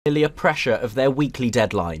Merely a pressure of their weekly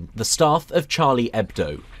deadline, the staff of Charlie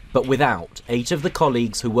Hebdo, but without 8 of the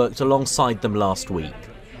colleagues who worked alongside them last week.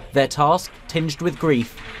 Their task tinged with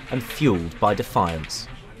grief and fueled by defiance.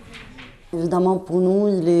 It's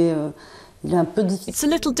a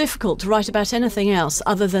little difficult to write about anything else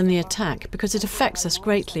other than the attack because it affects us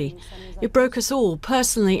greatly. It broke us all,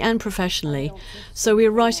 personally and professionally. So we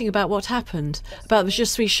are writing about what happened, about the Je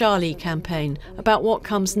suis Charlie campaign, about what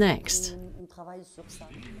comes next.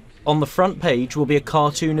 On the front page will be a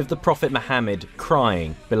cartoon of the Prophet Muhammad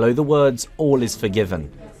crying below the words "All is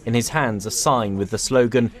forgiven." In his hands a sign with the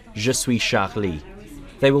slogan Je suis Charlie.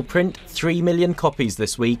 They will print 3 million copies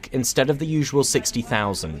this week instead of the usual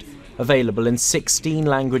 60,000, available in 16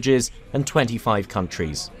 languages and 25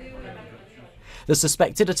 countries. The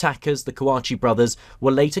suspected attackers, the Kouachi brothers,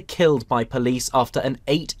 were later killed by police after an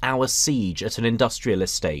 8-hour siege at an industrial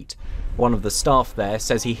estate. One of the staff there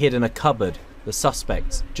says he hid in a cupboard, the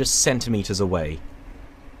suspects just centimetres away.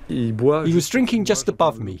 He was drinking just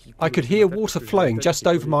above me. I could hear water flowing just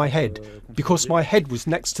over my head because my head was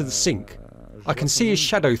next to the sink. I can see his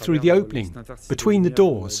shadow through the opening, between the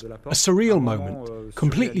doors. A surreal moment,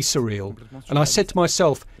 completely surreal. And I said to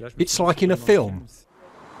myself, it's like in a film.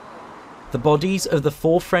 The bodies of the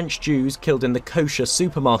 4 French Jews killed in the kosher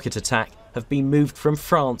supermarket attack have been moved from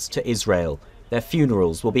France to Israel. Their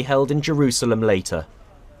funerals will be held in Jerusalem later.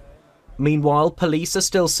 Meanwhile, police are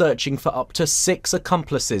still searching for up to 6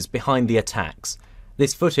 accomplices behind the attacks.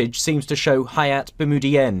 This footage seems to show Hayat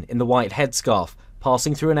Bimoudienne in the white headscarf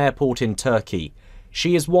passing through an airport in Turkey.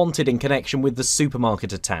 She is wanted in connection with the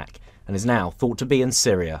supermarket attack and is now thought to be in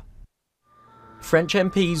Syria. French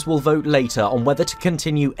MPs will vote later on whether to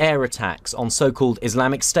continue air attacks on so-called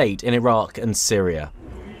Islamic State in Iraq and Syria.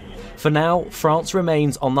 For now, France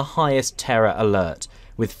remains on the highest terror alert,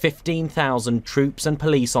 with 15,000 troops and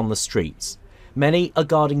police on the streets. Many are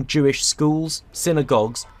guarding Jewish schools,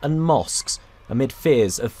 synagogues and mosques amid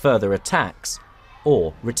fears of further attacks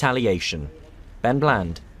or retaliation. Ben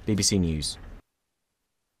Bland, BBC News.